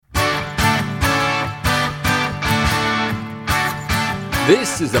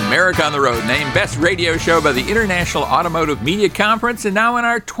This is America on the Road, named Best Radio Show by the International Automotive Media Conference, and now in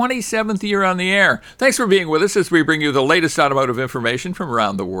our 27th year on the air. Thanks for being with us as we bring you the latest automotive information from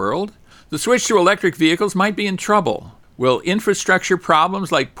around the world. The switch to electric vehicles might be in trouble. Will infrastructure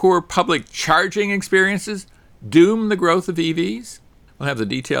problems like poor public charging experiences doom the growth of EVs? We'll have the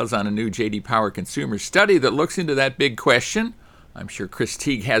details on a new J.D. Power consumer study that looks into that big question. I'm sure Chris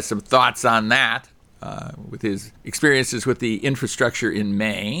Teague has some thoughts on that. With his experiences with the infrastructure in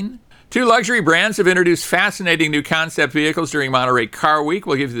Maine. Two luxury brands have introduced fascinating new concept vehicles during Monterey Car Week.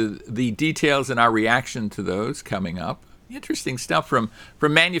 We'll give you the details and our reaction to those coming up. Interesting stuff from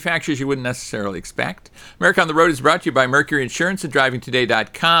manufacturers you wouldn't necessarily expect. America on the Road is brought to you by Mercury Insurance and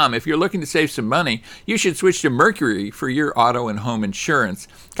DrivingToday.com. If you're looking to save some money, you should switch to Mercury for your auto and home insurance.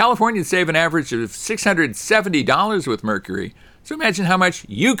 Californians save an average of $670 with Mercury. So imagine how much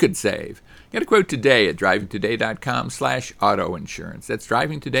you could save. Get a quote today at drivingtoday.com/auto insurance. That's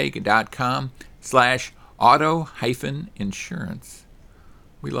drivingtoday.com/auto-insurance.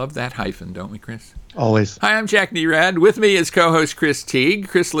 We love that hyphen, don't we, Chris? Always. Hi, I'm Jack Nerad. With me is co-host Chris Teague.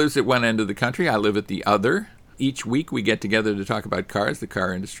 Chris lives at one end of the country. I live at the other. Each week we get together to talk about cars, the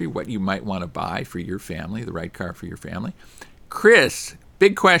car industry, what you might want to buy for your family, the right car for your family. Chris,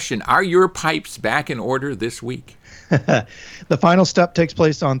 big question. Are your pipes back in order this week? The final step takes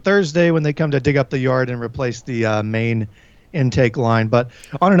place on Thursday when they come to dig up the yard and replace the main intake line. But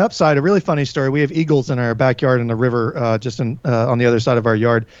on an upside, a really funny story. We have eagles in our backyard in the river just on the other side of our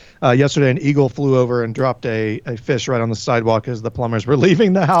yard. Yesterday, an eagle flew over and dropped a fish right on the sidewalk as the plumbers were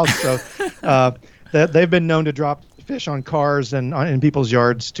leaving the house. So they've been known to drop fish on cars and in people's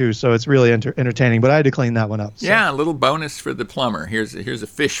yards too, so it's really entertaining. But I had to clean that one up. So. Yeah, a little bonus for the plumber. Here's a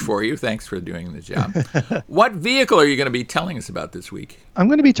fish for you. Thanks for doing the job. What vehicle are you going to be telling us about this week? I'm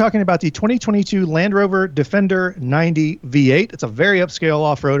going to be talking about the 2022 Land Rover Defender 90 V8. It's a very upscale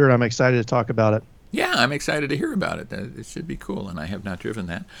off-roader, and I'm excited to talk about it. Yeah, I'm excited to hear about it. It should be cool, and I have not driven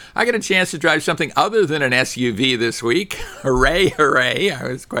that. I got a chance to drive something other than an SUV this week. Hooray, hooray. I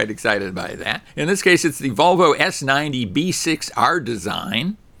was quite excited by that. In this case, it's the Volvo S90 B6 R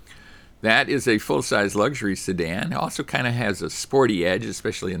design. That is a full-size luxury sedan. It also kind of has a sporty edge,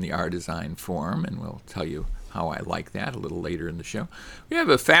 especially in the R design form, and we'll tell you how I like that a little later in the show. We have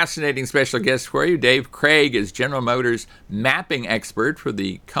a fascinating special guest for you. Dave Craig is General Motors mapping expert for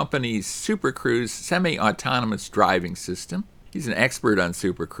the company's Super Cruise semi-autonomous driving system. He's an expert on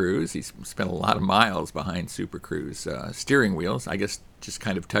Super Cruise. He's spent a lot of miles behind Super Cruise steering wheels, I guess just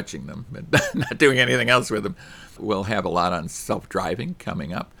kind of touching them, but not doing anything else with them. We'll have a lot on self-driving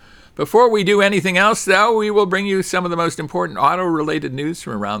coming up. Before we do anything else, though, we will bring you some of the most important auto-related news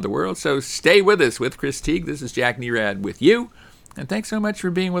from around the world. So stay with us with Chris Teague. This is Jack Nerad with you. And thanks so much for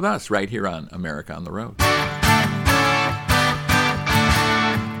being with us right here on America on the Road.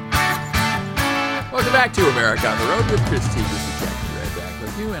 Welcome back to America on the Road with Chris Teague. This is Jack Nerad back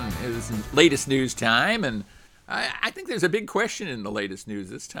with you. And it is latest news time. And I think there's a big question in the latest news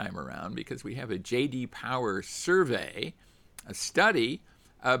this time around because we have a J.D. Power survey, a study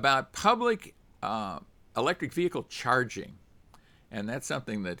about public electric vehicle charging. And that's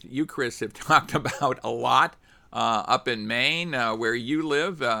something that you, Chris, have talked about a lot up in Maine, where you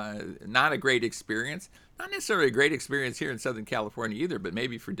live. Not a great experience. Not necessarily a great experience here in Southern California either, but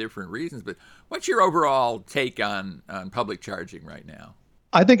maybe for different reasons. But what's your overall take on public charging right now?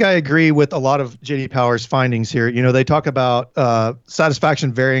 I think I agree with a lot of J.D. Power's findings here. You know, they talk about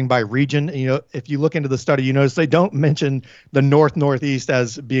satisfaction varying by region. You know, if you look into the study, you notice they don't mention the Northeast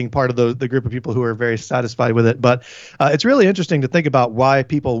as being part of the group of people who are very satisfied with it. But it's really interesting to think about why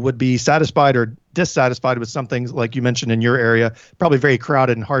people would be satisfied or dissatisfied with something like you mentioned in your area, probably very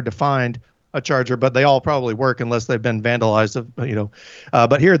crowded and hard to find a charger, but they all probably work unless they've been vandalized,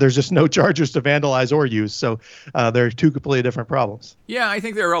 but here there's just no chargers to vandalize or use. So they're two completely different problems. Yeah, I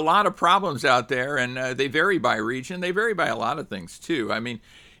think there are a lot of problems out there, and they vary by region. They vary by a lot of things, too. I mean,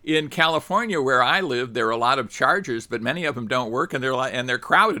 in California, where I live, there are a lot of chargers, but many of them don't work, and they're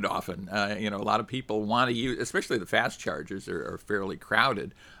crowded often. A lot of people want to use, especially the fast chargers are fairly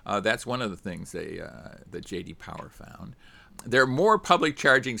crowded. That's one of the things that J.D. Power found. There are more public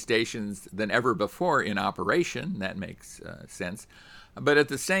charging stations than ever before in operation. That makes sense. But at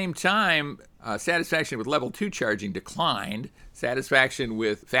the same time, satisfaction with level 2 charging declined. Satisfaction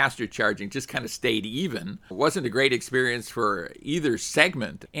with faster charging just kind of stayed even. It wasn't a great experience for either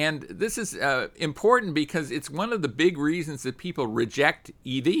segment. And this is important because it's one of the big reasons that people reject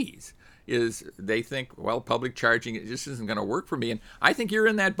EVs is they think, well, public charging it just isn't going to work for me. And I think you're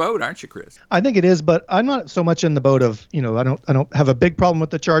in that boat, aren't you, Chris? I think it is, but I'm not so much in the boat of, I don't have a big problem with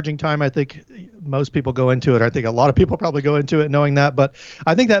the charging time. I think most people go into it. I think a lot of people probably go into it knowing that, but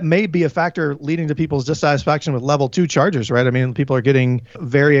I think that may be a factor leading to people's dissatisfaction with level 2 chargers, right? I mean, people are getting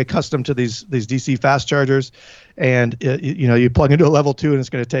very accustomed to these DC fast chargers, and you plug into a level 2 and it's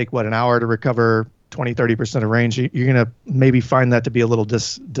going to take an hour to recover 20-30% of range. You're going to maybe find that to be a little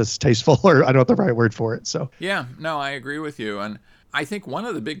distasteful, or I don't know the right word for it. So yeah, no, I agree with you. And I think one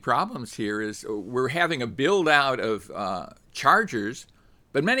of the big problems here is we're having a build out of chargers,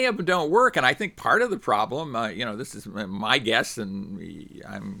 but many of them don't work. And I think part of the problem, this is my guess, and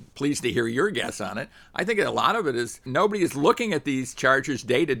I'm pleased to hear your guess on it. I think a lot of it is nobody is looking at these chargers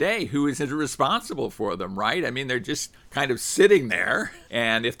day to day. Who is responsible for them, right? I mean, they're just kind of sitting there,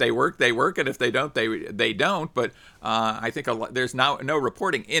 and if they work, they work, and if they don't, they don't. But I think there's now no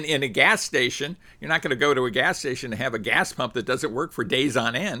reporting. In a gas station, you're not going to go to a gas station and have a gas pump that doesn't work for days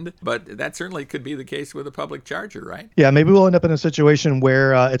on end, but that certainly could be the case with a public charger, right? Yeah, maybe we'll end up in a situation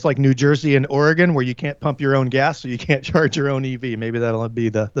where it's like New Jersey and Oregon, where you can't pump your own gas, so you can't charge your own EV. Maybe that'll be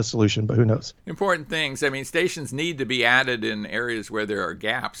the solution, but who knows? Important things. I mean, stations need to be added in areas where there are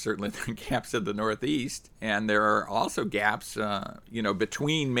gaps, certainly the gaps in the Northeast, and there are also gaps,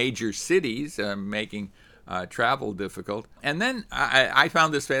 between major cities, making travel difficult. And then I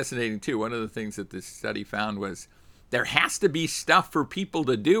found this fascinating too. One of the things that this study found was there has to be stuff for people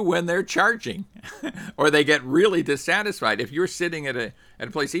to do when they're charging, or they get really dissatisfied. If you're sitting at a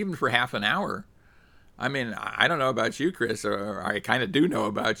place even for half an hour, I mean, I don't know about you, Chris, or I kind of do know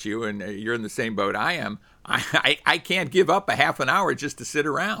about you, and you're in the same boat I am. I can't give up a half an hour just to sit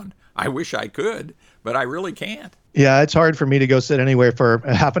around. I wish I could, but I really can't. Yeah, it's hard for me to go sit anywhere for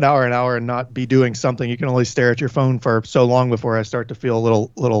a half an hour, and not be doing something. You can only stare at your phone for so long before I start to feel a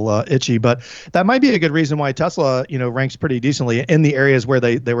little itchy. But that might be a good reason why Tesla, ranks pretty decently in the areas where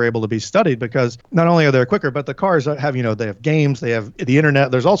they were able to be studied, because not only are they quicker, but the cars have, they have games, they have the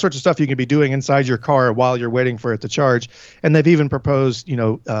internet. There's all sorts of stuff you can be doing inside your car while you're waiting for it to charge. And they've even proposed,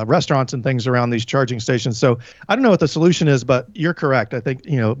 restaurants and things around these charging stations. So I don't know what the solution is, but you're correct. I think,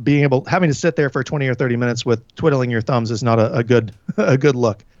 having to sit there for 20 or 30 minutes with twiddling your thumbs is not a good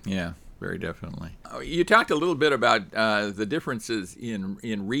look. Yeah, very definitely. You talked a little bit about the differences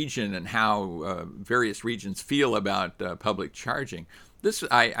in region and how various regions feel about public charging. This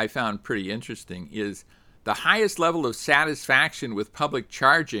I found pretty interesting is the highest level of satisfaction with public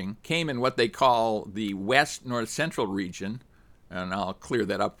charging came in what they call the West North Central region. And I'll clear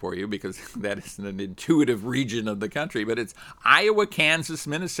that up for you because that isn't an intuitive region of the country, but it's Iowa, Kansas,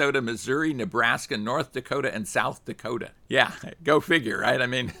 Minnesota, Missouri, Nebraska, North Dakota, and South Dakota. Yeah, go figure, right? I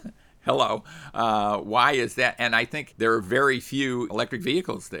mean, hello. Why is that? And I think there are very few electric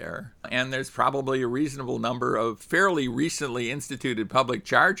vehicles there, and there's probably a reasonable number of fairly recently instituted public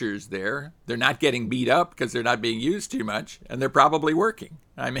chargers there. They're not getting beat up because they're not being used too much, and they're probably working.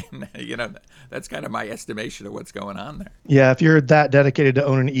 I mean, that's kind of my estimation of what's going on there. Yeah, if you're that dedicated to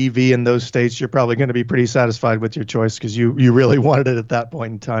own an EV in those states, you're probably going to be pretty satisfied with your choice because you really wanted it at that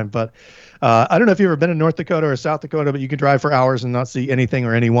point in time. But I don't know if you've ever been in North Dakota or South Dakota, but you can drive for hours and not see anything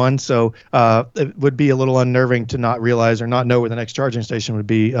or anyone. So it would be a little unnerving to not realize or not know where the next charging station would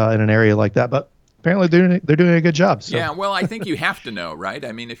be in an area like that. But apparently they're doing a good job. So. Yeah, well, I think you have to know, right?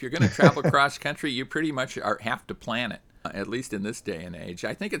 I mean, if you're going to travel cross country, you pretty much have to plan it. At least in this day and age.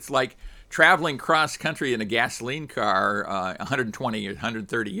 I think it's like traveling cross-country in a gasoline car 120 or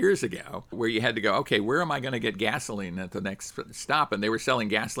 130 years ago, where you had to go, okay, where am I going to get gasoline at the next stop? And they were selling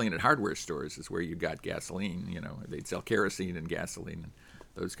gasoline at hardware stores is where you got gasoline. They'd sell kerosene and gasoline and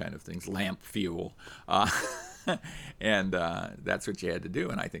those kind of things, lamp fuel. And that's what you had to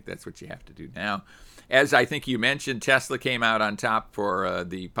do, and I think that's what you have to do now. As I think you mentioned, Tesla came out on top for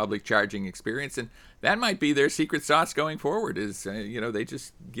the public charging experience, and that might be their secret sauce going forward is, they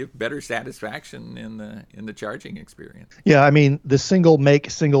just give better satisfaction in the charging experience. Yeah, I mean, the single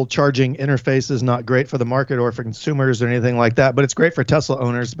charging interface is not great for the market or for consumers or anything like that, but it's great for Tesla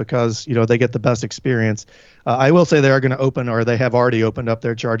owners because, they get the best experience. I will say they are going to open, or they have already opened up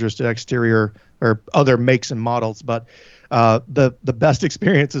their chargers to exterior or other makes and models, but the best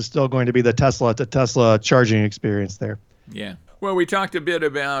experience is still going to be the Tesla charging experience there. Yeah. Well, we talked a bit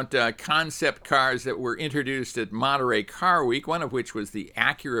about concept cars that were introduced at Monterey Car Week, one of which was the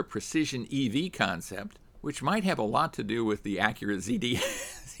Acura Precision EV concept, which might have a lot to do with the Acura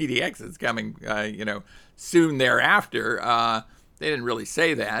ZDX that's coming, soon thereafter. They didn't really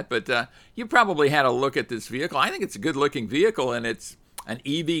say that, but you probably had a look at this vehicle. I think it's a good-looking vehicle, and it's an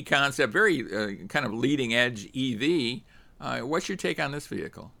EV concept, very kind of leading-edge EV. What's your take on this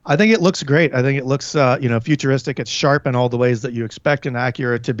vehicle? I think it looks great. I think it looks, futuristic. It's sharp in all the ways that you expect an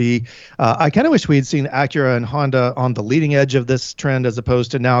Acura to be. I kind of wish we had seen Acura and Honda on the leading edge of this trend, as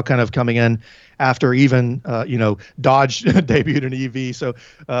opposed to now kind of coming in after even, Dodge debuted an EV.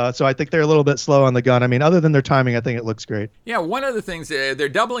 So I think they're a little bit slow on the gun. I mean, other than their timing, I think it looks great. Yeah, one of the things, they're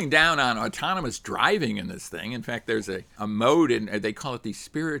doubling down on autonomous driving in this thing. In fact, there's a mode, they call it the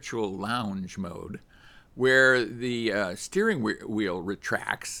spiritual lounge mode, where the steering wheel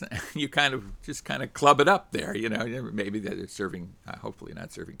retracts. You kind of club it up there. Maybe they're serving, hopefully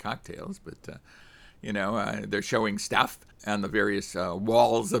not serving cocktails, but they're showing stuff on the various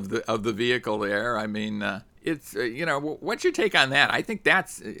walls of the vehicle there. I mean, it's what's your take on that? I think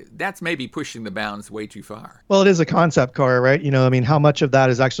that's maybe pushing the bounds way too far. Well, it is a concept car, right? How much of that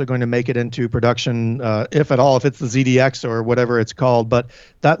is actually going to make it into production, if at all, if it's the ZDX or whatever it's called. But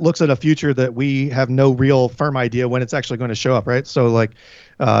that looks at a future that we have no real firm idea when it's actually going to show up, right? So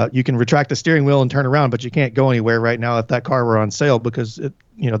you can retract the steering wheel and turn around, but you can't go anywhere right now if that car were on sale, because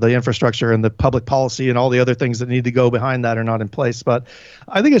the infrastructure and the public policy and all the other things that need to go behind that are not in place. But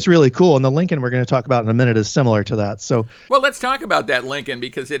I think it's really cool. And the Lincoln we're going to talk about in a minute is similar to that. So, well, let's talk about that Lincoln,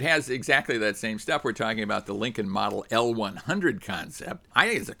 because it has exactly that same stuff. We're talking about the Lincoln Model L100 concept. I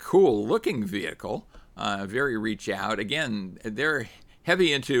think it's a cool looking vehicle, very reach out. Again, they're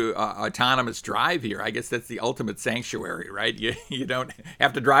heavy into autonomous drive here. I guess that's the ultimate sanctuary, right? You don't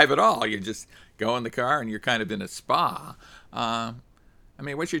have to drive at all. You just go in the car and you're kind of in a spa.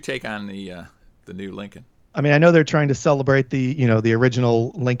 What's your take on the new Lincoln? I mean, I know they're trying to celebrate the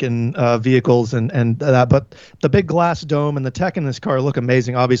original Lincoln vehicles and that, but the big glass dome and the tech in this car look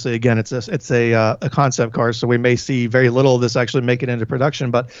amazing. Obviously, again, it's a concept car, so we may see very little of this actually make it into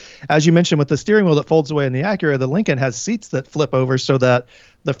production. But as you mentioned, with the steering wheel that folds away in the Acura, the Lincoln has seats that flip over so that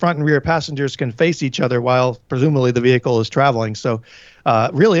the front and rear passengers can face each other while presumably the vehicle is traveling. So,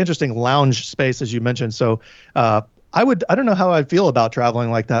 really interesting lounge space, as you mentioned. So, I don't know how I'd feel about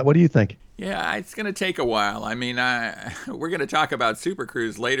traveling like that. What do you think? Yeah, it's going to take a while. I mean, we're going to talk about Super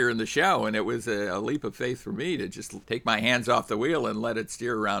Cruise later in the show, and it was a leap of faith for me to just take my hands off the wheel and let it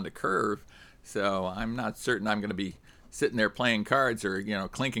steer around a curve. So I'm not certain I'm going to be sitting there playing cards or,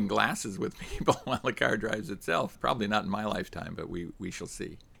 clinking glasses with people while the car drives itself. Probably not in my lifetime, but we shall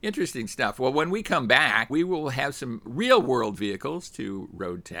see. Interesting stuff. Well, when we come back, we will have some real-world vehicles to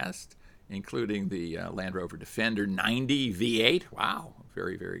road test, including the Land Rover Defender 90 V8. Wow,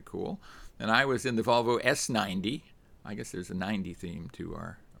 very, very cool. And I was in the Volvo S90. I guess there's a 90 theme to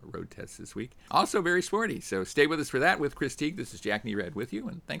our road test this week. Also very sporty. So stay with us for that with Chris Teague. This is Jack Nerad with you.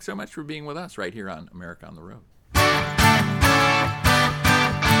 And thanks so much for being with us right here on America on the Road.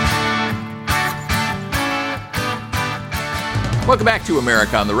 Welcome back to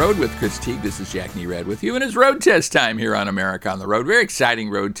America on the Road with Chris Teague. This is Jack Nerad with you. And it's road test time here on America on the Road. Very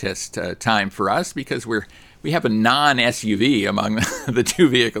exciting road test time for us, because we have a non-SUV among the two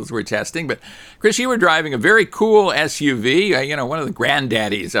vehicles we're testing. But, Chris, you were driving a very cool SUV, one of the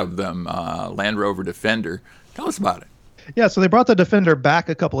granddaddies of them, Land Rover Defender. Tell us about it. Yeah, so they brought the Defender back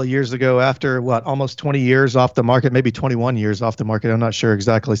a couple of years ago after, almost 20 years off the market, maybe 21 years off the market. I'm not sure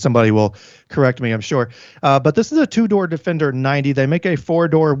exactly. Somebody will correct me, I'm sure. But this is a two-door Defender 90. They make a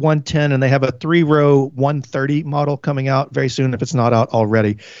four-door 110, and they have a three-row 130 model coming out very soon if it's not out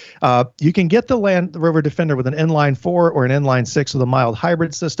already. You can get the Land Rover Defender with an inline 4 or an inline 6 with a mild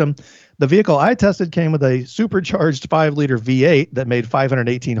hybrid system. The vehicle I tested came with a supercharged 5-liter V8 that made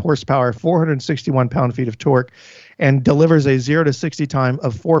 518 horsepower, 461 pound-feet of torque, and delivers a 0 to 60 time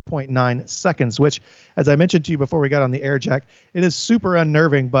of 4.9 seconds, which, as I mentioned to you before we got on the air, Jack, it is super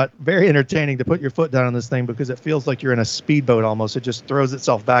unnerving, but very entertaining to put your foot down on this thing because it feels like you're in a speedboat almost. It just throws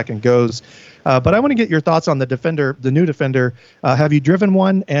itself back and goes. But I want to get your thoughts on the Defender, the new Defender. Have you driven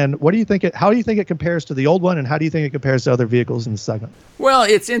one? And what do you think how do you think it compares to the old one? And how do you think it compares to other vehicles in the segment? Well,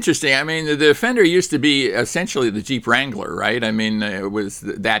 it's interesting. I mean, the Defender used to be essentially the Jeep Wrangler, right? I mean, it was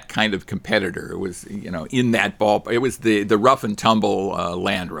that kind of competitor. It was, in that ballpark. It was the rough and tumble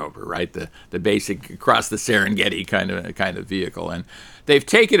Land Rover, right? The basic across the Serengeti kind of vehicle. And they've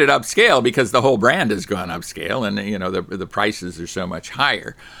taken it upscale because the whole brand has gone upscale, and the prices are so much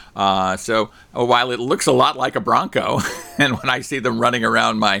higher. So while it looks a lot like a Bronco, and when I see them running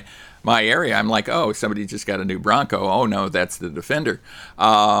around my area, I'm like, oh, somebody just got a new Bronco. Oh no, that's the Defender.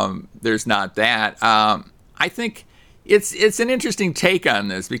 There's not that. I think it's an interesting take on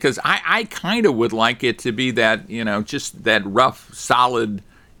this because I kind of would like it to be that just that rough, solid,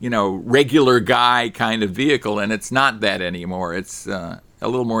 regular guy kind of vehicle, and it's not that anymore. It's a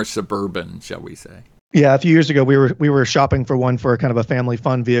little more suburban, shall we say. Yeah, a few years ago we were shopping for one for a kind of a family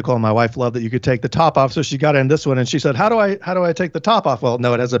fun vehicle, and my wife loved that you could take the top off. So she got in this one, and she said, "How do I take the top off?" Well,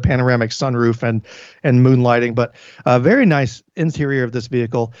 no, it has a panoramic sunroof and moonlighting, but very nice interior of this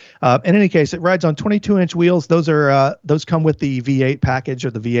vehicle. In any case, it rides on 22-inch wheels. Those come with the V8 package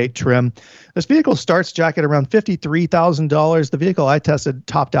or the V8 trim. This vehicle starts, Jack, at around $53,000. The vehicle I tested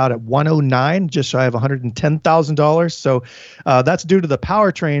topped out at $109, just shy of $110,000. So that's due to the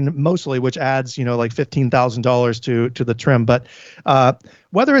powertrain mostly, which adds like $15,000 to the trim. But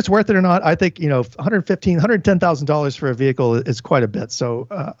whether it's worth it or not, I think $110,000 for a vehicle is quite a bit. So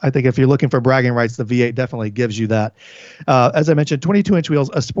I think if you're looking for bragging rights, the V8 definitely gives you that. As I mentioned, 22-inch wheels,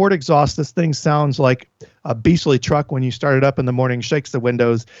 a sport exhaust. This thing sounds like a beastly truck when you start it up in the morning, shakes the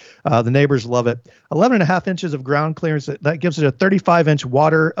windows. The neighbors love it. 11.5 inches of ground clearance. That gives it a 35-inch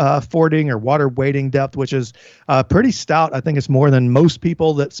water fording or water wading depth, which is pretty stout. I think it's more than most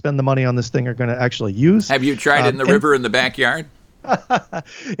people that spend the money on this thing are going to actually use. Have you tried it in the river in the backyard?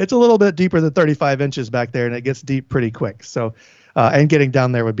 It's a little bit deeper than 35 inches back there, and it gets deep pretty quick. So, and getting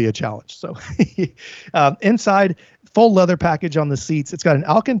down there would be a challenge. So, inside, full leather package on the seats. It's got an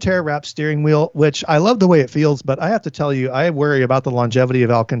Alcantara wrap steering wheel, which I love the way it feels, but I have to tell you, I worry about the longevity of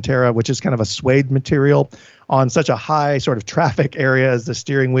Alcantara, which is kind of a suede material on such a high sort of traffic area as the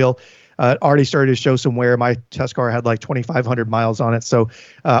steering wheel. Already started to show some wear. My test car had like 2,500 miles on it. So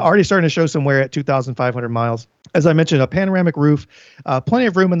already starting to show some wear at 2,500 miles. As I mentioned, a panoramic roof, plenty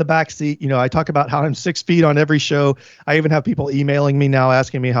of room in the back seat. I talk about how I'm 6 feet on every show. I even have people emailing me now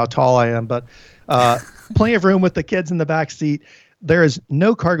asking me how tall I am, but plenty of room with the kids in the back seat. There is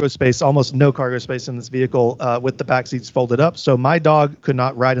no cargo space, almost no cargo space in this vehicle with the back seats folded up. So my dog could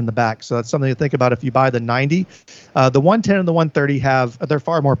not ride in the back. So that's something to think about if you buy the 90. The 110 and the 130 they're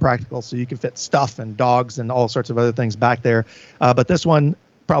far more practical. So you can fit stuff and dogs and all sorts of other things back there. But this one,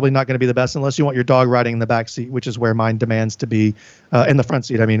 probably not going to be the best unless you want your dog riding in the back seat, which is where mine demands to be in the front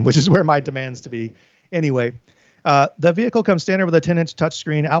seat. Which is where mine demands to be anyway. The vehicle comes standard with a 10-inch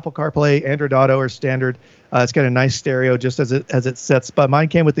touchscreen, Apple CarPlay, Android Auto or standard. It's got a nice stereo just as it sits, but mine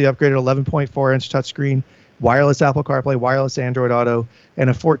came with the upgraded 11.4-inch touchscreen, wireless Apple CarPlay, wireless Android Auto, and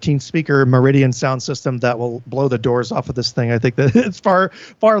a 14-speaker Meridian sound system that will blow the doors off of this thing. I think that it's far,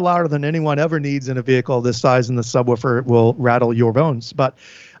 far louder than anyone ever needs in a vehicle this size, and the subwoofer will rattle your bones. But,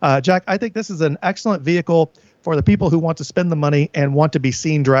 Jack, I think this is an excellent vehicle for the people who want to spend the money and want to be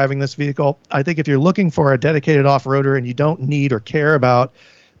seen driving this vehicle. I think if you're looking for a dedicated off-roader and you don't need or care about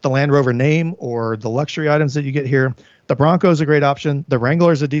the Land Rover name or the luxury items that you get here, the Bronco is a great option. The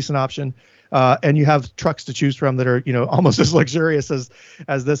Wrangler is a decent option. And you have trucks to choose from that are, almost as luxurious as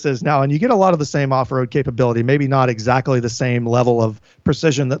this is now. And you get a lot of the same off-road capability, maybe not exactly the same level of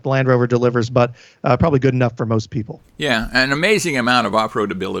precision that the Land Rover delivers, but probably good enough for most people. Yeah, an amazing amount of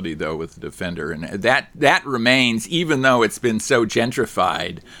off-road ability, though, with the Defender. And that remains, even though it's been so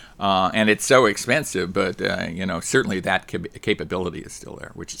gentrified and it's so expensive. But, certainly that capability is still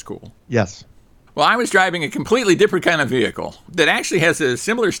there, which is cool. Yes. Well, I was driving a completely different kind of vehicle that actually has a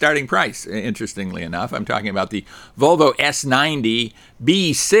similar starting price, interestingly enough. I'm talking about the Volvo S90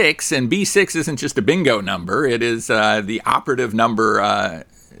 B6, and B6 isn't just a bingo number. It is the operative number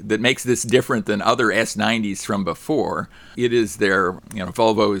that makes this different than other S90s from before. It is their,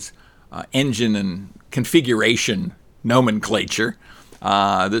 Volvo's engine and configuration nomenclature.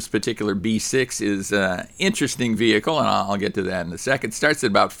 This particular B6 is an interesting vehicle, and I'll get to that in a second. It starts at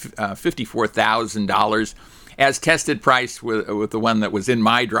about $54,000. As tested price with the one that was in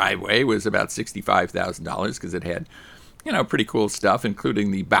my driveway was about $65,000 because it had, pretty cool stuff, including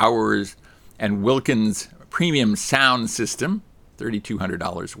the Bowers and Wilkins premium sound system,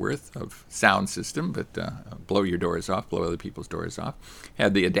 $3,200 worth of sound system, but blow your doors off, blow other people's doors off.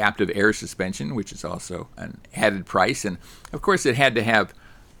 Had the adaptive air suspension, which is also an added price. And, of course, it had to have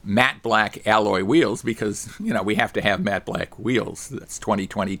matte black alloy wheels because, we have to have matte black wheels. That's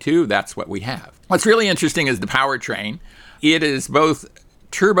 2022. That's what we have. What's really interesting is the powertrain. It is both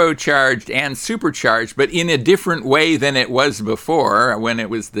turbocharged and supercharged, but in a different way than it was before when it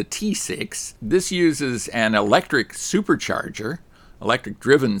was the T6. This uses an electric supercharger,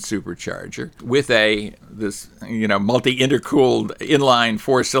 electric-driven supercharger with this multi-intercooled inline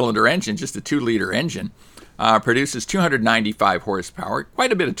 4-cylinder engine, just a 2-liter engine. Produces 295 horsepower,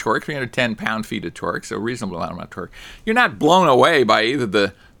 quite a bit of torque, 310 pound-feet of torque, so a reasonable amount of torque. You're not blown away by either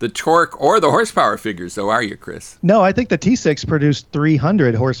the torque or the horsepower figures, though, are you, Chris? No, I think the T6 produced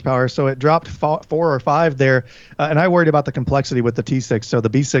 300 horsepower, so it dropped 4 or 5 there. And I worried about the complexity with the T6. So the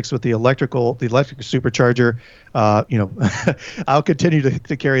B6 with the electric supercharger, I'll continue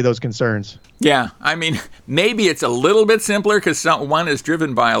to carry those concerns. Yeah, maybe it's a little bit simpler because one is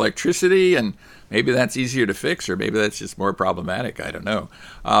driven by electricity and Maybe that's easier to fix, or maybe that's just more problematic. I don't know.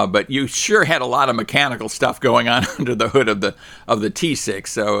 But you sure had a lot of mechanical stuff going on under the hood of the T6,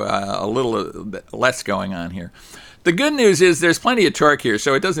 so a little bit less going on here. The good news is there's plenty of torque here,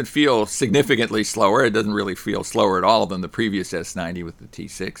 so it doesn't feel significantly slower. It doesn't really feel slower at all than the previous S90 with the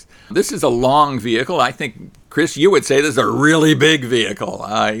T6. This is a long vehicle. I think, Chris, you would say this is a really big vehicle.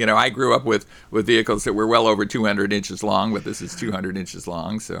 I grew up with vehicles that were well over 200 inches long, but this is 200 inches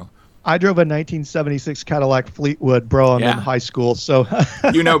long, so... I drove a 1976 Cadillac Fleetwood, bro. I'm in high school, so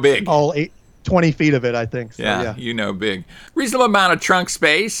big. All 20 feet of it, I think. So, yeah, big. Reasonable amount of trunk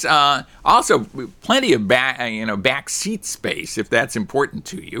space. Also, plenty of back seat space, if that's important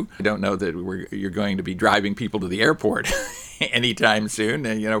to you. I don't know that you're going to be driving people to the airport anytime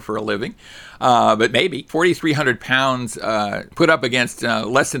soon, for a living. But maybe 4,300 pounds put up against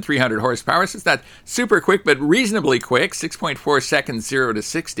less than 300 horsepower. So it's not super quick, but reasonably quick, 6.4 seconds, 0 to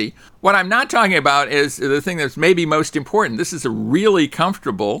 60. What I'm not talking about is the thing that's maybe most important. This is a really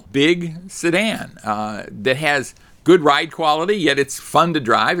comfortable, big sedan that has good ride quality, yet it's fun to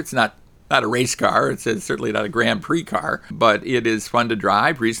drive. It's not a race car. It's certainly not a Grand Prix car, but it is fun to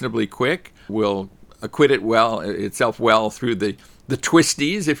drive, reasonably quick, will acquit itself well through the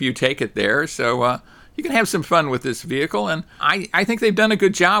twisties if you take it there. So you can have some fun with this vehicle, and I think they've done a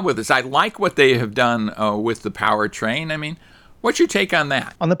good job with this. I like what they have done with the powertrain. I mean, what's your take on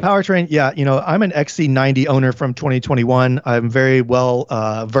that? On the powertrain, I'm an XC90 owner from 2021. I'm very well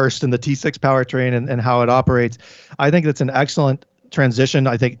versed in the T6 powertrain and how it operates. I think it's an excellent transition.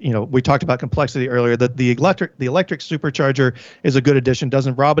 I think, we talked about complexity earlier, that the electric supercharger is a good addition,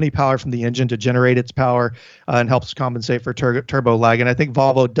 doesn't rob any power from the engine to generate its power, and helps compensate for turbo lag. And I think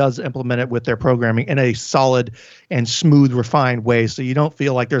Volvo does implement it with their programming in a solid and smooth, refined way. So you don't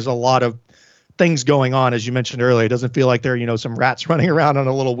feel like there's a lot of things going on, as you mentioned earlier. It doesn't feel like there are, some rats running around on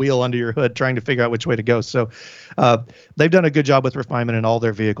a little wheel under your hood trying to figure out which way to go. So they've done a good job with refinement in all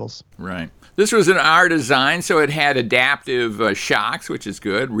their vehicles. Right. This was an R design, so it had adaptive shocks, which is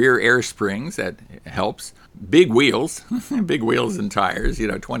good. Rear air springs, that helps. Big wheels, big wheels and tires,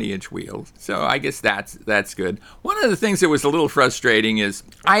 20-inch wheels. So I guess that's good. One of the things that was a little frustrating is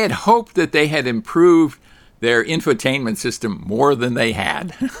I had hoped that they had improved their infotainment system more than they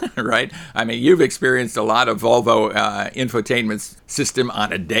had, right? I mean, you've experienced a lot of Volvo infotainment system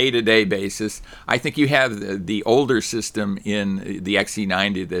on a day-to-day basis. I think you have the older system in the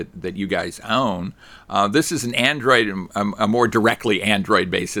XC90 that you guys own. This is an Android, a more directly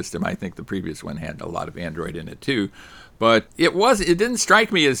Android-based system. I think the previous one had a lot of Android in it too. But it didn't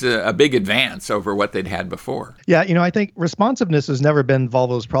strike me as a big advance over what they'd had before. Yeah, I think responsiveness has never been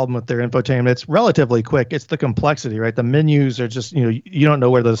Volvo's problem with their infotainment. It's relatively quick. It's the complexity, right? The menus are just, you don't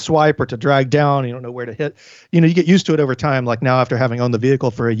know where to swipe or to drag down. You don't know where to hit. You get used to it over time, like now after having owned the vehicle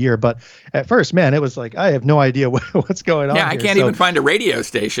for a year. But at first, man, it was like, I have no idea what's going on. Yeah, I can't even find a radio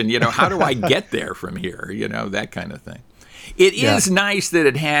station. How do I get there from here? That kind of thing. It is nice that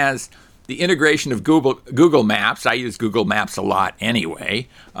it has the integration of Google Maps. I use Google Maps a lot anyway.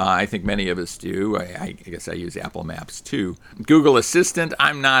 I think many of us do. I guess I use Apple Maps too. Google Assistant,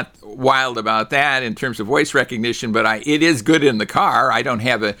 I'm not wild about that in terms of voice recognition, but it is good in the car. I don't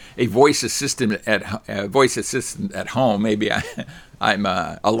have a voice assistant at home. Maybe I'm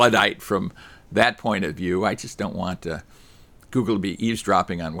a Luddite from that point of view. I just don't want Google to be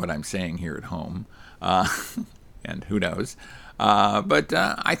eavesdropping on what I'm saying here at home. And who knows? But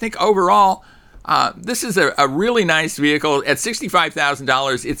I think overall, this is a really nice vehicle. At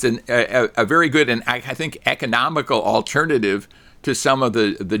 $65,000, it's a very good and I think economical alternative to some of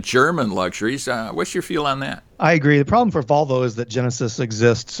the German luxuries. What's your feel on that? I agree. The problem for Volvo is that Genesis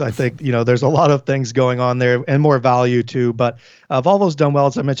exists. I think, there's a lot of things going on there and more value too. But Volvo's done well,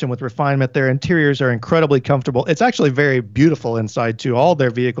 as I mentioned, with refinement. Their interiors are incredibly comfortable. It's actually very beautiful inside too. All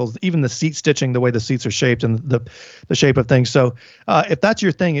their vehicles, even the seat stitching, the way the seats are shaped and the shape of things. So if that's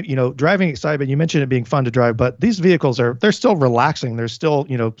your thing, driving excitement, you mentioned it being fun to drive, but these vehicles they're still relaxing. They're still,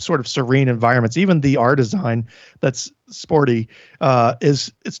 sort of serene environments. Even the R design that's sporty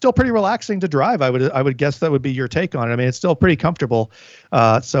it's still pretty relaxing to drive. I would guess that would be your take on it. I mean, it's still pretty comfortable.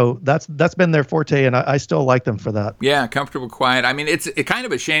 So that's been their forte, and I still like them for that. Yeah, comfortable, quiet. I mean, it's kind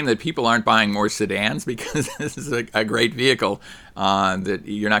of a shame that people aren't buying more sedans because this is a great vehicle that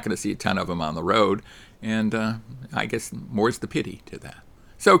you're not going to see a ton of them on the road. And I guess more's the pity to that.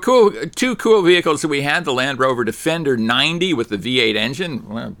 So cool, two cool vehicles that we had, the Land Rover Defender 90 with the V8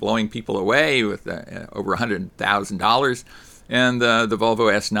 engine, blowing people away with over $100,000, and the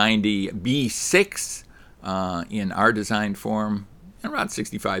Volvo S90 B6 in our design form, around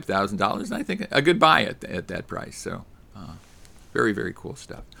 $65,000, and I think a good buy at that price. So very, very cool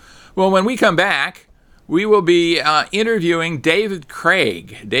stuff. Well, when we come back, we will be interviewing David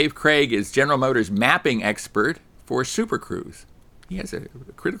Craig. Dave Craig is General Motors mapping expert for Super Cruise. He has a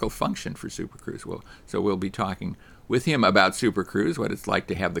critical function for Super Cruise. So we'll be talking with him about Super Cruise, what it's like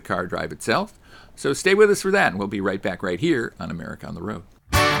to have the car drive itself. So stay with us for that, and we'll be right back right here on America on the Road.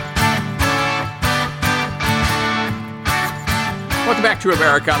 Welcome back to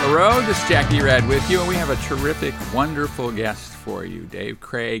America on the Road. This is Jack Erad with you, and we have a terrific, wonderful guest for you. Dave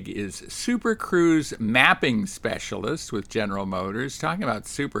Craig is Super Cruise mapping specialist with General Motors, talking about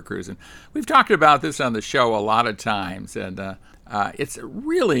Super Cruise. And we've talked about this on the show a lot of times, and it's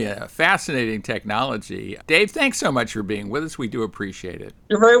really a fascinating technology. Dave, thanks so much for being with us. We do appreciate it.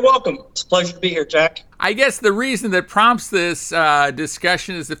 You're very welcome. It's a pleasure to be here, Jack. I guess the reason that prompts this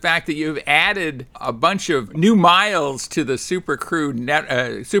discussion is the fact that you've added a bunch of new miles to the Super Cruise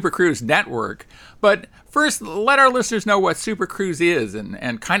network. But first, let our listeners know what Super Cruise is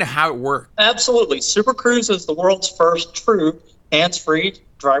and kind of how it works. Absolutely. Super Cruise is the world's first true hands-free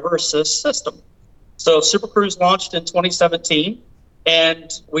driver assist system. So Super Cruise launched in 2017,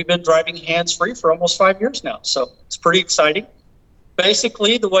 and we've been driving hands-free for almost 5 years now. So it's pretty exciting.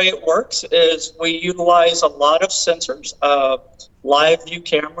 Basically, the way it works is we utilize a lot of sensors, live view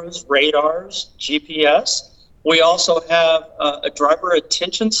cameras, radars, GPS. We also have a driver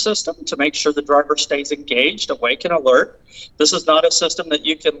attention system to make sure the driver stays engaged, awake, and alert. This is not a system that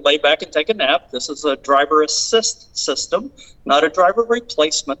you can lay back and take a nap. This is a driver assist system, not a driver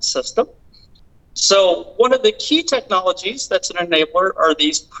replacement system. So one of the key technologies that's an enabler are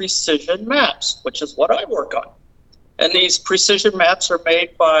these precision maps, which is what I work on. And these precision maps are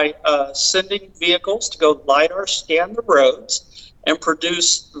made by sending vehicles to go LiDAR scan the roads and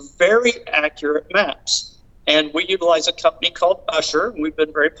produce very accurate maps. And we utilize a company called Usher, and we've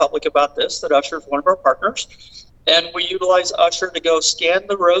been very public about this, that Usher is one of our partners. And we utilize Usher to go scan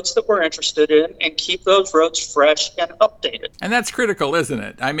the roads that we're interested in and keep those roads fresh and updated. And that's critical, isn't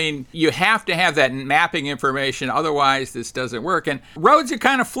it? I mean, you have to have that mapping information, otherwise this doesn't work. And roads are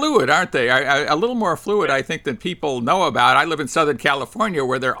kind of fluid, aren't they? A little more fluid, I think, than people know about. I live in Southern California,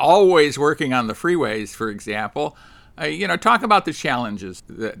 where they're always working on the freeways, for example. Talk about the challenges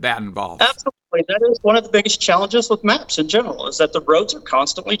that involves. Absolutely. That is one of the biggest challenges with maps in general, is that the roads are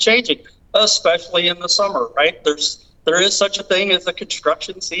constantly changing, especially in the summer, right? There is such a thing as a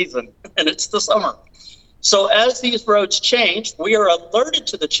construction season, and it's the summer. So as these roads change, we are alerted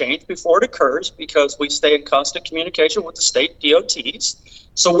to the change before it occurs because we stay in constant communication with the state DOTs.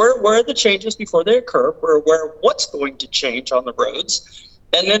 So we're aware of the changes before they occur. We're aware of what's going to change on the roads.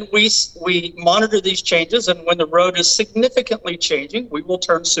 And then we monitor these changes, and when the road is significantly changing, we will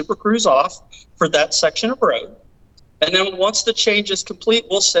turn Super Cruise off for that section of road. And then once the change is complete,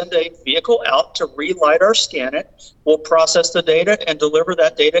 we'll send a vehicle out to re-LiDAR scan it. We'll process the data and deliver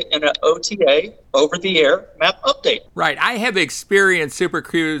that data in an OTA, over-the-air map update. Right. I have experienced Super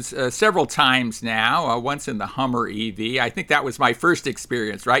Cruise several times now, once in the Hummer EV. I think that was my first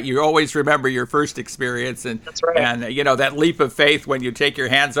experience, right? You always remember your first experience. And, that's right. And, that leap of faith when you take your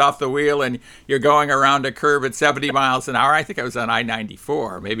hands off the wheel and you're going around a curve at 70 miles an hour. I think I was on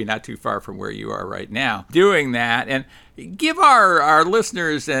I-94, maybe not too far from where you are right now, doing that. And give our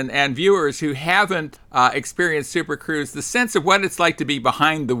listeners and viewers who haven't experienced Super Cruise the sense of what it's like to be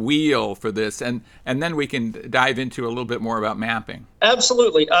behind the wheel for this, and then we can dive into a little bit more about mapping.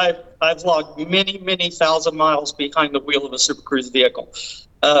 Absolutely. I've logged many thousand miles behind the wheel of a Super Cruise vehicle.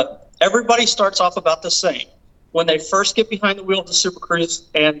 Everybody starts off about the same. When they first get behind the wheel of the Super Cruise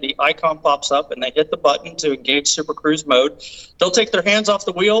and the icon pops up and they hit the button to engage Super Cruise mode, they'll take their hands off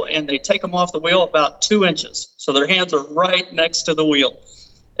the wheel and they take them off the wheel about 2 inches. So their hands are right next to the wheel.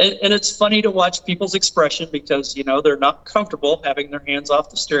 And it's funny to watch people's expression because, they're not comfortable having their hands off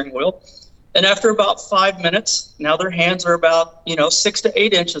the steering wheel. And after about 5 minutes, now their hands are about, 6 to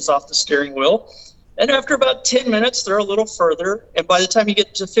 8 inches off the steering wheel. And after about 10 minutes, they're a little further. And by the time you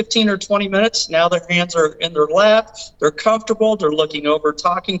get to 15 or 20 minutes, now their hands are in their lap. They're comfortable. They're looking over,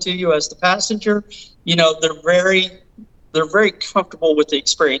 talking to you as the passenger. They're very comfortable with the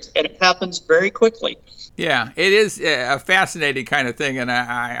experience, and it happens very quickly. Yeah, it is a fascinating kind of thing, and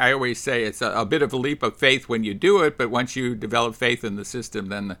I always say it's a bit of a leap of faith when you do it, but once you develop faith in the system,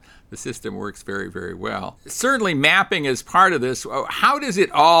 then the system works very, very well. Certainly mapping is part of this. How does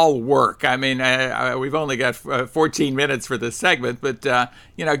it all work? I mean, we've only got 14 minutes for this segment, but,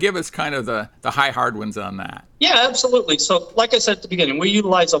 give us kind of the high hard ones on that. Yeah, absolutely. So like I said at the beginning, we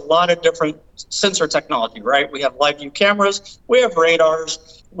utilize a lot of different sensor technology, right? We have live view cameras, we have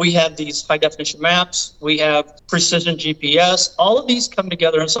radars, we have these high definition maps, we have precision GPS. All of these come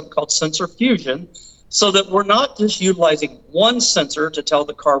together in something called sensor fusion. so that we're not just utilizing one sensor to tell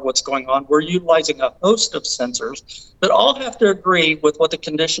the car what's going on. We're utilizing a host of sensors that all have to agree with what the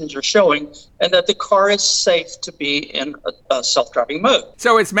conditions are showing and that the car is safe to be in a self-driving mode.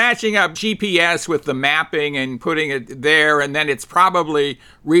 So it's matching up GPS with the mapping and putting it there, and then it's probably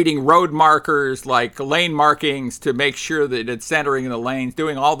reading road markers like lane markings to make sure that it's centering the lanes,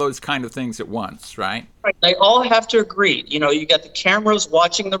 doing all those kind of things at once, right? Right. They all have to agree. You know, you got the cameras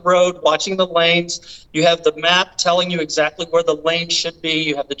watching the road, watching the lanes. You have the map telling you exactly where the lane should be.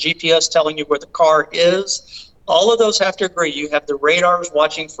 You have the GPS telling you where the car is. All of those have to agree. You have the radars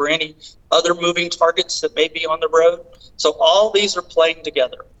watching for any other moving targets that may be on the road. So all these are playing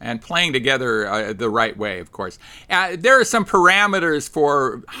together. And playing together the right way, of course. There are some parameters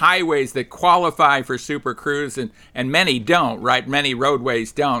for highways that qualify for Super Cruise, and many don't, right? Many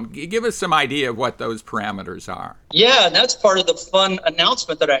roadways don't. Give us some idea of what those parameters are. Yeah, and that's part of the fun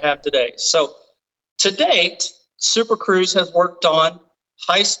announcement that I have today. So to date, Super Cruise has worked on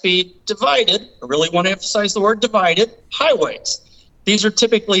high-speed divided, I really want to emphasize the word divided, highways. These are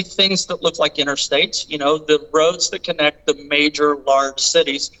typically things that look like interstates, you know, the roads that connect the major large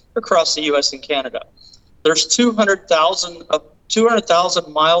cities across the U.S. and Canada. There's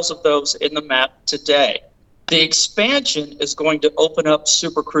 200,000 miles of those in the map today. The expansion is going to open up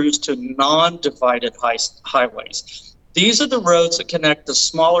Super Cruise to non-divided highways. These are the roads that connect the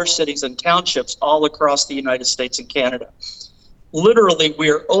smaller cities and townships all across the United States and Canada. Literally,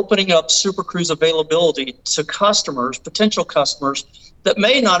 we are opening up Super Cruise availability to customers, potential customers, that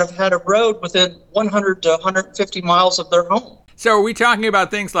may not have had a road within 100 to 150 miles of their home. So are we talking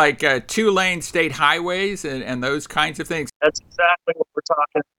about things like two-lane state highways and those kinds of things? That's exactly what we're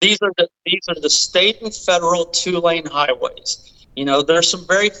talking. These are the state and federal two-lane highways. You know, there's some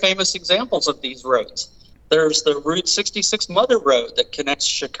very famous examples of these roads. There's the Route 66 Mother Road that connects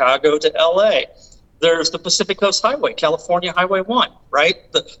Chicago to LA. There's the Pacific Coast Highway, California Highway 1, right?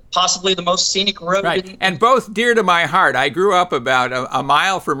 Possibly the most scenic road. Right, and both dear to my heart. I grew up about a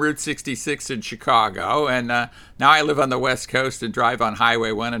mile from Route 66 in Chicago, and now I live on the West Coast and drive on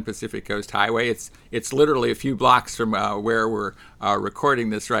Highway 1 and Pacific Coast Highway. It's literally a few blocks from where we're recording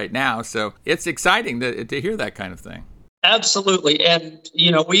this right now, so it's exciting to hear that kind of thing. Absolutely. And,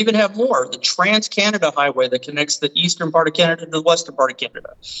 you know, we even have more. The Trans-Canada Highway that connects the eastern part of Canada to the western part of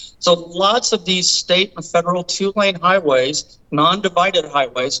Canada. So lots of these state and federal two-lane highways, non-divided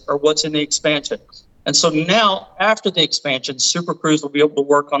highways, are what's in the expansion. And so now, after the expansion, Super Cruise will be able to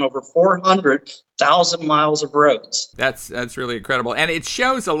work on over 400,000 miles of roads. That's really incredible. And it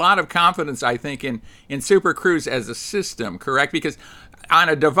shows a lot of confidence, I think, in Super Cruise as a system, correct? Because on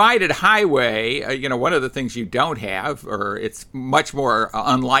a divided highway, you know, one of the things you don't have, or it's much more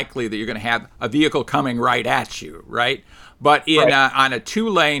unlikely that you're going to have a vehicle coming right at you, right? But on a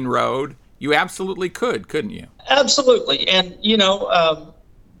two-lane road, you absolutely couldn't you? Absolutely. And, you know,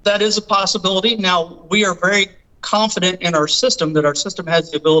 that is a possibility. Now, we are very confident in our system that our system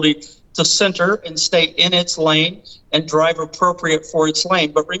has the ability to center and stay in its lane and drive appropriate for its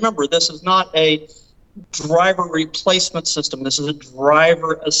lane. But remember, this is not a driver replacement system. This is a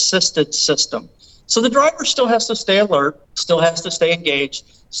driver assisted system. So the driver still has to stay alert, still has to stay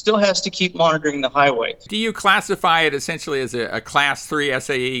engaged, still has to keep monitoring the highway. Do you classify it essentially as a Class 3,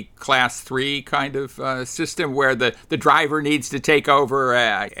 SAE Class 3 kind of system where the driver needs to take over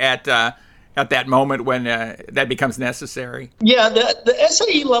at that moment when that becomes necessary? Yeah, the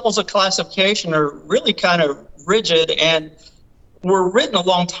SAE levels of classification are really kind of rigid and were written a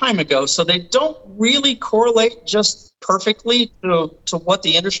long time ago, so they don't really correlate just perfectly to what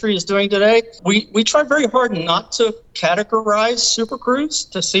the industry is doing today. We try very hard not to categorize Super Cruise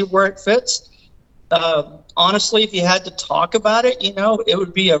to see where it fits. Honestly, if you had to talk about it, you know, it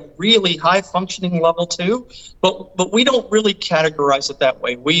would be a really high functioning level 2, but we don't really categorize it that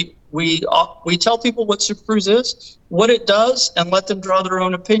way. We tell people what Super Cruise is, what it does, and let them draw their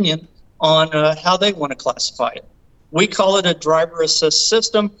own opinion on how they want to classify it. We call it a driver assist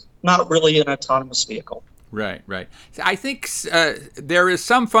system, not really an autonomous vehicle. Right. I think there is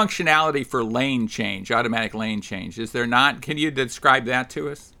some functionality for lane change, automatic lane change. Is there not? Can you describe that to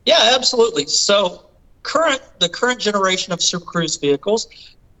us? Yeah, absolutely. So the current generation of Super Cruise vehicles,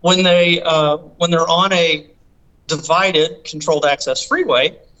 when they're on a divided controlled access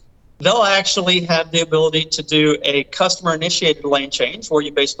freeway, they'll actually have the ability to do a customer initiated lane change where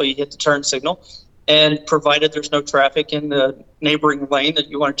you basically hit the turn signal. And provided there's no traffic in the neighboring lane that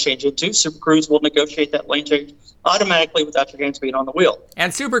you want to change into, Super Cruise will negotiate that lane change automatically without your hands being on the wheel.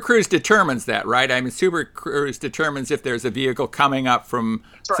 And Super Cruise determines that, right? I mean, Super Cruise determines if there's a vehicle coming up from,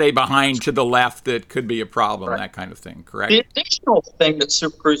 say, behind to the left that could be a problem, that kind of thing, correct? The additional thing that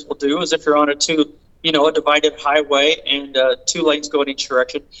Super Cruise will do is if you're on a a divided highway and 2 lanes going each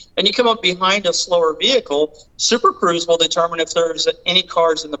direction, and you come up behind a slower vehicle, Super Cruise will determine if there's any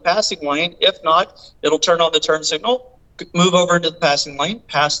cars in the passing lane. If not, it'll turn on the turn signal, move over into the passing lane,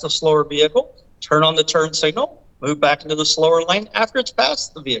 pass the slower vehicle, turn on the turn signal, move back into the slower lane after it's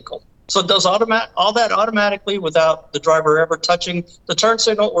passed the vehicle. So it does all that automatically without the driver ever touching the turn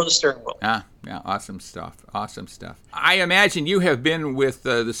signal or the steering wheel. Yeah, awesome stuff. Awesome stuff. I imagine you have been with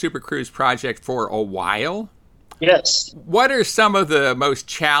the Super Cruise project for a while. Yes. What are some of the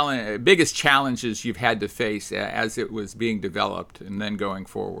biggest challenges you've had to face as it was being developed and then going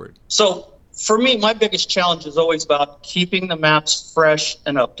forward? So for me, my biggest challenge is always about keeping the maps fresh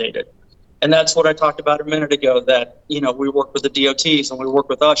and updated. And that's what I talked about a minute ago, that, we work with the DOTs and we work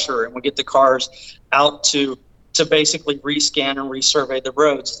with Usher and we get the cars out to basically rescan and resurvey the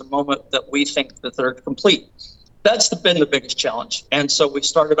roads the moment that we think that they're complete. That's been the biggest challenge. And so we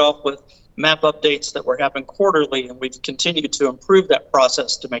started off with map updates that were happening quarterly, and we've continued to improve that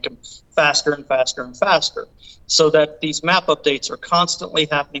process to make them faster and faster and faster, so that these map updates are constantly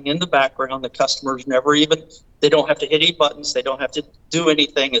happening in the background. The customers they don't have to hit any buttons, they don't have to do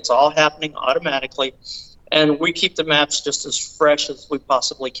anything. It's all happening automatically, and we keep the maps just as fresh as we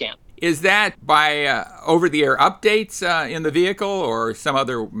possibly can. Is that by over-the-air updates in the vehicle or some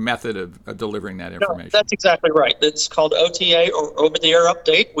other method of delivering that information? No, that's exactly right. It's called OTA, or over-the-air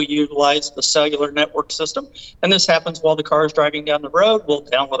update. We utilize the cellular network system, and this happens while the car is driving down the road. We'll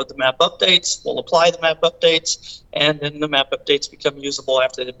download the map updates, we'll apply the map updates, and then the map updates become usable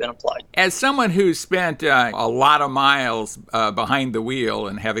after they've been applied. As someone who's spent a lot of miles behind the wheel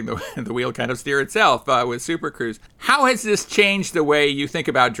and having the wheel kind of steer itself with Super Cruise, how has this changed the way you think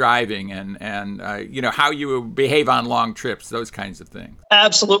about driving and how you behave on long trips, those kinds of things?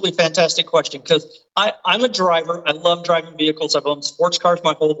 Absolutely fantastic question, because I'm a driver. I love driving vehicles. I've owned sports cars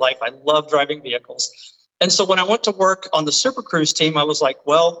my whole life. I love driving vehicles. And so when I went to work on the Super Cruise team, I was like,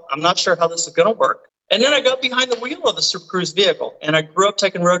 well, I'm not sure how this is going to work. And then I got behind the wheel of a Super Cruise vehicle, and I grew up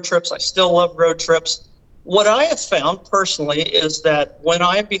taking road trips. I still love road trips. What I have found personally is that when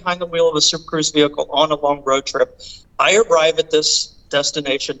I am behind the wheel of a Super Cruise vehicle on a long road trip, I arrive at this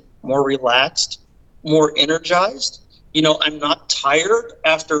destination more relaxed, more energized. I'm not tired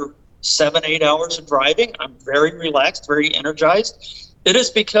after 7-8 hours of driving. I'm very relaxed, very energized. It has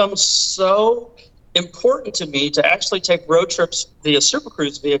become so important to me to actually take road trips via Super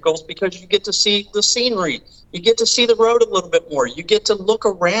Cruise vehicles, because you get to see the scenery. You get to see the road a little bit more. You get to look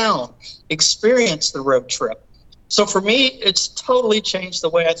around, experience the road trip. So for me, it's totally changed the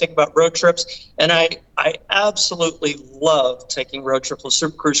way I think about road trips, and I absolutely love taking road trips with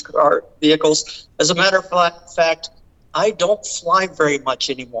Super Cruise car vehicles. As a matter of fact, I don't fly very much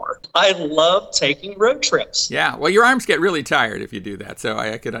anymore. I love taking road trips. Yeah, well, your arms get really tired if you do that, so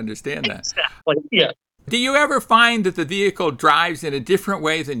I could understand that. Exactly, yeah. Do you ever find that the vehicle drives in a different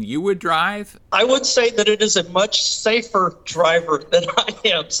way than you would drive? I would say that it is a much safer driver than I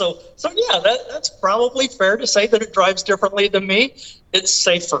am. So yeah, that's probably fair to say that it drives differently than me. It's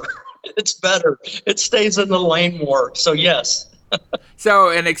safer. It's better. It stays in the lane more. So yes. So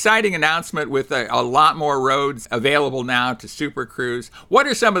an exciting announcement with a lot more roads available now to Super Cruise. What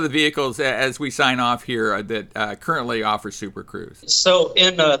are some of the vehicles, as we sign off here, that currently offer Super Cruise? So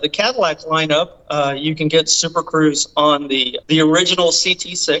in the Cadillac lineup, you can get Super Cruise on the original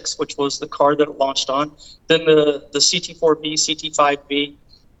CT6, which was the car that it launched on, then the CT4B, CT5B,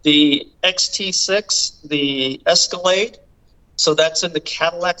 the XT6, the Escalade. So that's in the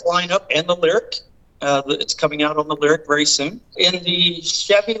Cadillac lineup, and the Lyriq. It's coming out on the Lyriq very soon. In the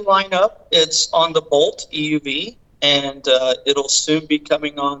Chevy lineup, it's on the Bolt EUV, and it'll soon be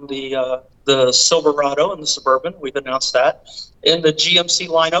coming on the Silverado and the Suburban. We've announced that. In the GMC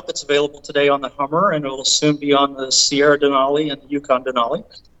lineup, it's available today on the Hummer, and it'll soon be on the Sierra Denali and the Yukon Denali.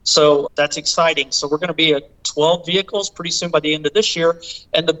 So that's exciting. So we're going to be at 12 vehicles pretty soon by the end of this year.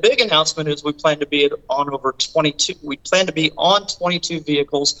 And the big announcement is we plan to be on over 22. We plan to be on 22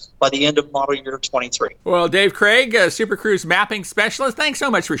 vehicles by the end of model year 23. Well, Dave Craig, Super Cruise mapping specialist, thanks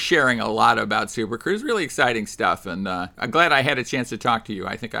so much for sharing a lot about Super Cruise. Really exciting stuff. And I'm glad I had a chance to talk to you.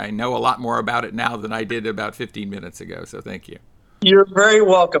 I think I know a lot more about it now than I did about 15 minutes ago. So thank you. You're very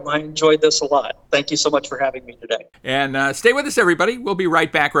welcome. I enjoyed this a lot. Thank you so much for having me today. And stay with us, everybody. We'll be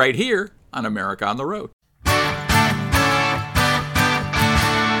right back right here on America on the Road.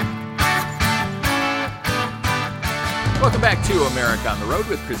 Welcome back to America on the Road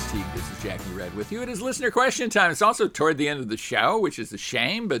with Chris Teague. This is Jackie Red with you. It is listener question time. It's also toward the end of the show, which is a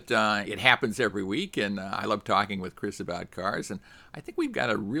shame, but it happens every week, and I love talking with Chris about cars. And I think we've got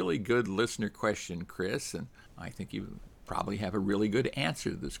a really good listener question, Chris, and I think you probably have a really good answer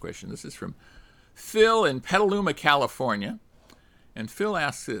to this question. This is from Phil in Petaluma, California. And Phil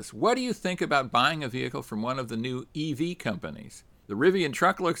asks this: what do you think about buying a vehicle from one of the new EV companies? The Rivian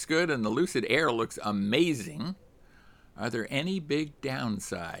truck looks good and the Lucid Air looks amazing. Are there any big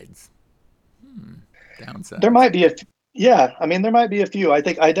downsides? Downsides. There might be there might be a few. I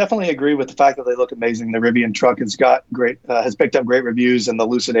think I definitely agree with the fact that they look amazing. The Rivian truck has picked up great reviews, and the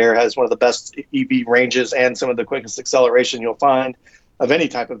Lucid Air has one of the best EV ranges and some of the quickest acceleration you'll find of any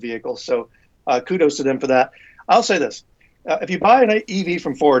type of vehicle. So kudos to them for that. I'll say this. If you buy an EV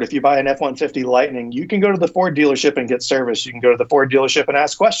from Ford, if you buy an F-150 Lightning, you can go to the Ford dealership and get service. You can go to the Ford dealership and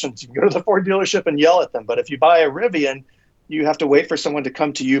ask questions. You can go to the Ford dealership and yell at them. But if you buy a Rivian, you have to wait for someone to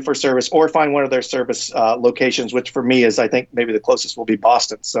come to you for service or find one of their service locations, which for me is, I think, maybe the closest will be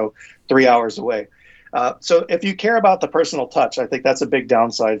Boston, so 3 hours away. So if you care about the personal touch, I think that's a big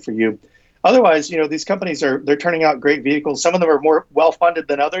downside for you. Otherwise, these companies they're turning out great vehicles. Some of them are more well-funded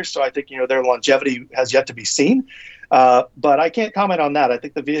than others, so I think, their longevity has yet to be seen. But I can't comment on that. I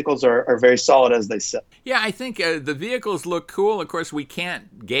think the vehicles are very solid as they sit. Yeah, I think the vehicles look cool. Of course, we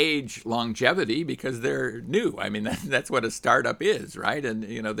can't gauge longevity because they're new. I mean, that's what a startup is, right? And,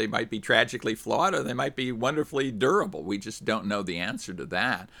 they might be tragically flawed or they might be wonderfully durable. We just don't know the answer to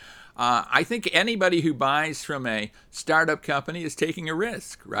that. I think anybody who buys from a startup company is taking a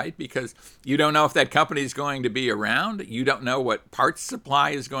risk, right? Because you don't know if that company is going to be around. You don't know what parts supply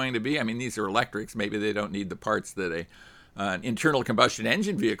is going to be. I mean, these are electrics. Maybe they don't need the parts that an internal combustion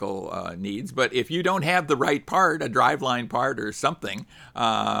engine vehicle needs. But if you don't have the right part, a driveline part or something,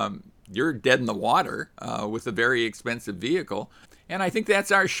 you're dead in the water with a very expensive vehicle. And I think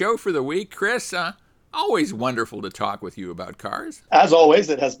that's our show for the week. Chris, always wonderful to talk with you about cars. As always,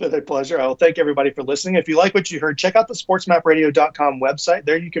 it has been a pleasure. I will thank everybody for listening. If you like what you heard, check out the sportsmapradio.com website.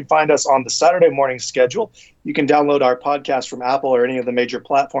 There you can find us on the Saturday morning schedule. You can download our podcast from Apple or any of the major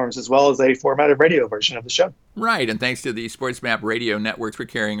platforms, as well as a formatted radio version of the show. Right, and thanks to the SportsMap Radio Networks for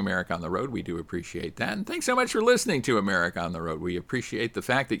carrying America on the Road. We do appreciate that. And thanks so much for listening to America on the Road. We appreciate the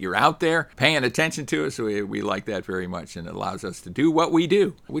fact that you're out there paying attention to us. We like that very much, and it allows us to do what we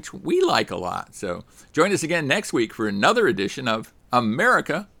do, which we like a lot. So join us again next week for another edition of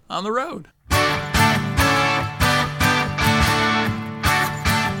America on the Road.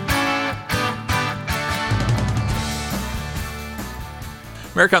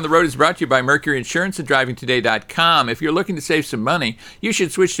 America on the Road is brought to you by Mercury Insurance and DrivingToday.com. If you're looking to save some money, you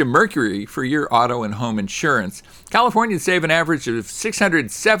should switch to Mercury for your auto and home insurance. Californians save an average of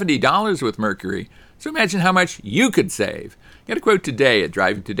 $670 with Mercury, so imagine how much you could save. Get a quote today at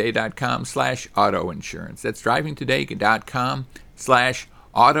DrivingToday.com/auto insurance. That's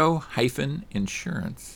DrivingToday.com/auto-insurance.